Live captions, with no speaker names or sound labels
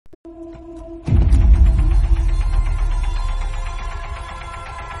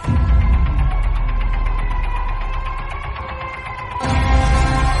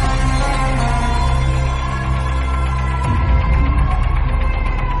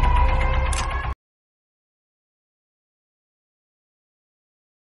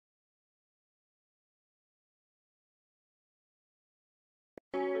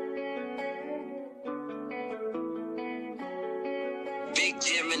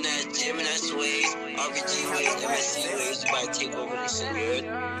in that gym and that sway, RPG ways, MSC ways, about to take over this shit, you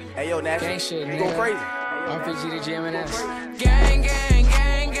heard? Hey yo, Nash, gang shit, you go crazy. RPG the gym and that's gang, gang,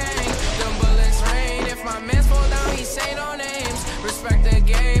 gang, gang. Them bullets rain. If my mans fall down, he say no names. Respect the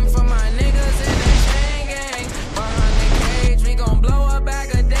game for my niggas in the chain gang. Behind the cage, we gon' blow a bag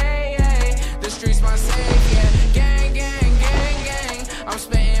a day. Ay. The streets my safe, yeah. Gang, gang, gang, gang. I'm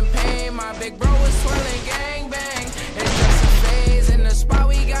spitting pain. My big bro is swirling gang bang. It's just a phase. In the spot,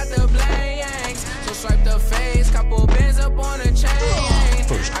 we got the blanks. So swipe the face. Couple bands up on the chain.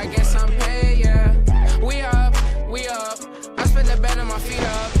 I guess I'm paid, yeah. We up. I spent the bed on my feet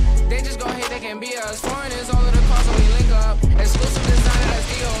up. They just gon' hate, they can be us. Foreign is all of the cars when we link up. Exclusive designer, that's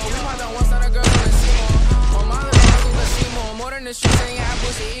Dio. We want the ones that are girls on the Seymour. On my little uncle, the Seymour. More than the streets, and yeah, I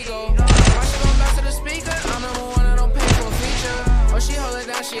boost the ego. Why she gon' bounce to the speaker? I'm number one, I don't pay for a feature. Oh, she hold it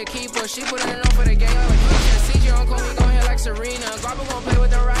down, she a keeper. She put it on for the gang like a feature. CG uncle, we gon' hit like Serena. Guapa gon' play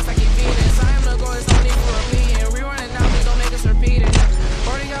with the rocks like he Venus. I am the goal, it's no need for repeating. We run it down, please don't make us repeat it.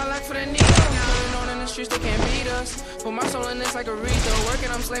 40 got luck for the Neo. Known in the streets, they can't beat us. Put my soul in this like a Aretha. Working,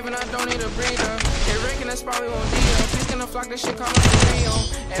 I'm slaving, I don't need a breather. They ranking the spot, we won't need up. He's gonna flock this shit, call us for Rio.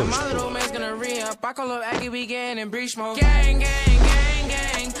 And my little man's gonna re-up. I call up Aggie, we getting in breach mode. Gang, gang, gang,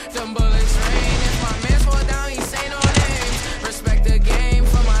 gang. Them bullets rain. If my mans fall down, he say no names. Respect the game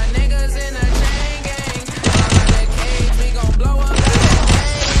for my niggas in the chain gang. Behind the cage, we gon' blow up like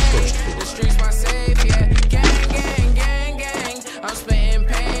a The streets my safe, yeah. Gang, gang, gang, gang. I'm spitting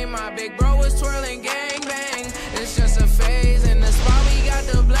pain. My big bro is twirling gang bang. It's just a phase. In the spot, we got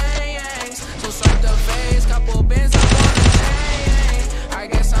the blanks. So swipe the face. Couple bands up on the chain. I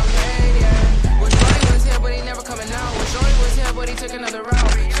guess I'm paid, yeah. Wish Shorty was here, but he never coming out. Wish Shorty was here, but he took another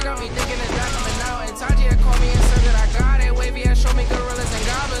route. She got me thinking it's not coming out. And Taji had called me and said that I got it. Wavy had showed me gorillas and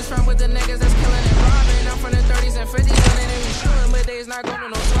goblins. From with the niggas that's killing and robbing. I'm from the 30s and 50s, and they ain't shooting, but they's not going to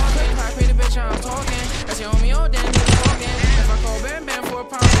no talking. I pay the bitch, I'm talking. That's your homie, oh damn, he's talking. If I call Bam Bam for a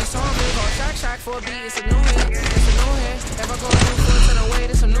pound, he's talking. Call Shack Shack for a beat, it's a new hit. It's a new hit. If I go new foot to the way,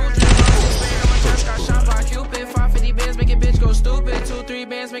 it's a new drip. My church got shot by Cupid. 550 bands make a bitch go stupid. 2-3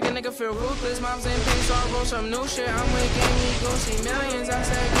 bands make a nigga feel ruthless. Mom's in pain, so I roll some new shit. I'm with gang, we go see millions. I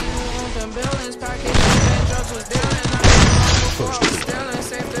said, you own them buildings. Package and drugs was dealing. I before I was stealing.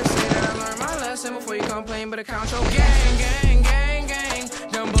 Safe to say that I learned my lesson before you complain, but count your gang, gang, gang, gang.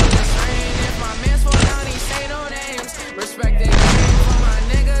 Them bullets rain. If my mans fall down, he say no names. Respect the game for my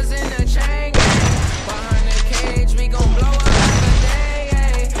niggas in the chain gang. Behind the cage, we gon' blow up like a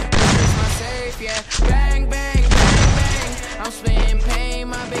day. This is my safe, yeah. Bang, bang, bang, bang. I'm spitting pain.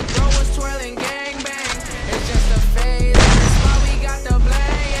 My big bro was twirling gang bang. It's just a phase. That's why we got the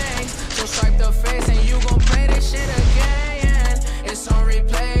blanks. So swipe the face and you gon' play this shit again. It's on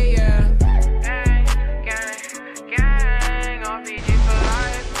replay, yeah. Gang, gang, gang. RPG for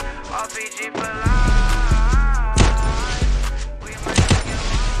life. RPG for life. We might take it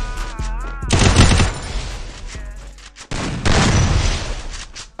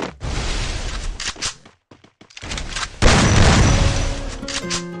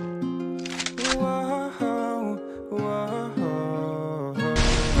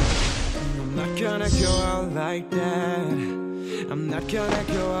I'm not gonna go out like that. I'm not gonna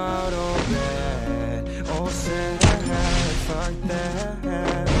go out all bad, all sad, fuck that.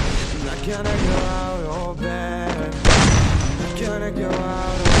 I'm not gonna go out all bad. I'm not gonna go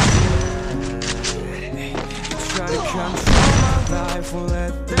out all bad. You try to control my life, won't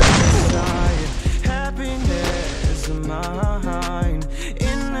let them decide. Happiness of mine,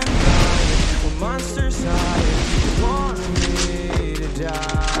 in the night, when monsters hide. You want me to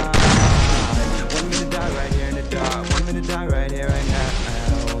die. Want me to die right here in the dark. Want me to die right here, right now.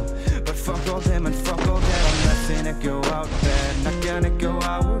 But fuck all them and fuck all that. I'm not finna go out bad. Not gonna go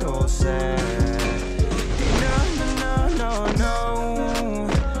out all sad. No, no, no, no, no.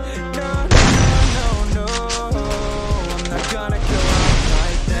 No, no, no, no. I'm not gonna go out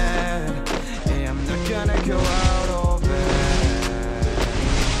like that. Hey, I'm not gonna go out all bad.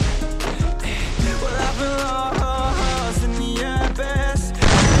 Well, I've been lost in the abyss.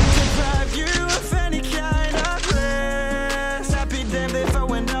 Deprive you of any kind of bliss. I'd be damned if I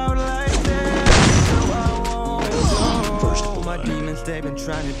went out like this. No, I won't. My demons, they've been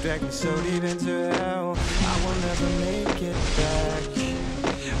trying to drag me so deep into hell. I will never make it back.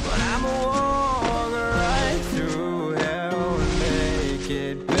 But I'm a walker right through hell and make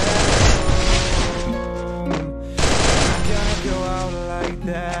it back home. I'm not gonna go out like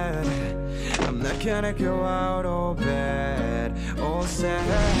that. I'm not gonna go out all bad, all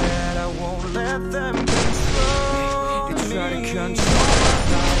sad. I won't let them control me. They try to control my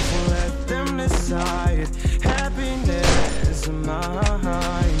life, won't let them decide. Happiness peace of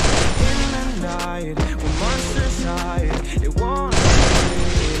mind. In the night, when monsters hide, it won't let me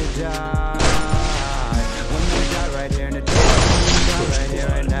to die. When we die right here in the dark, when we die right here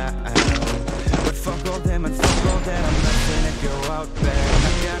right now. But fuck all them and fuck all that, I'm not gonna go out bad.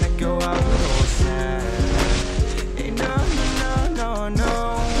 I'm gonna go out all sad. Hey, no, no, no, no,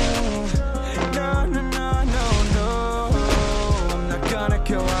 no, no, no, no, no. I'm not gonna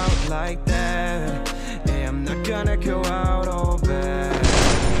go out like that. Hey, I'm not gonna go out all bad.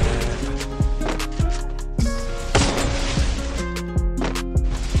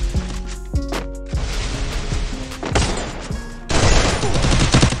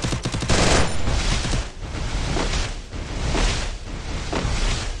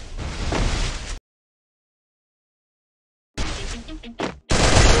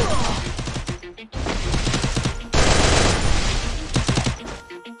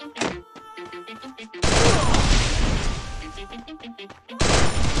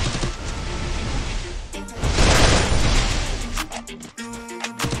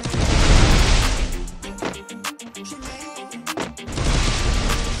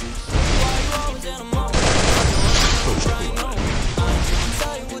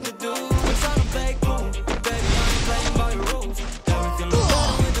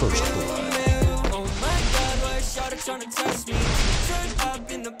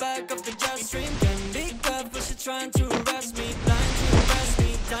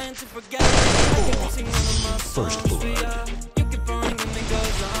 First blood. You keep on ringing, it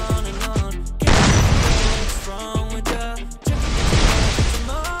goes on and on. Can't what's wrong with ya? Checking the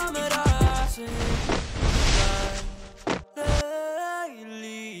moment I see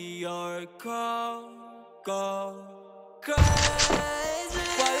lately you're go crazy.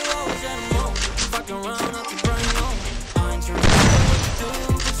 Why you always in the mood? Fucking around out the brain on. I ain't sure what to do.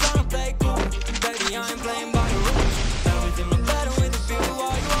 Just tryna play cool. Baby, I ain't playing by the rules. Everything look better with the view.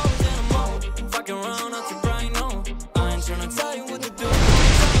 Why you always in the mood? Fucking around out the brain on. I ain't tryna tell you what to do.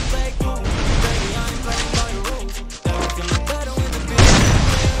 Just tryna play cool. Baby, I ain't playing by the rules. Everything look better with the view.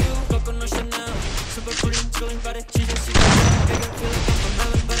 Coco no Chanel. Super pretty, chilling by the cheese and shit. Make it feel like I'm from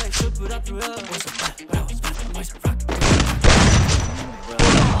heaven, but I should put out the love. Was so bad, but I was bad. I'm always rockin'.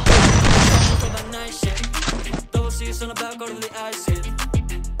 Nice shit. Double C's on the back, go to the ice hit.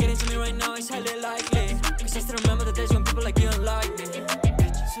 Getting to me right now is highly likely. Cause I still remember the days when people like you don't like me.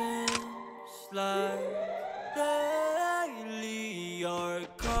 It seems like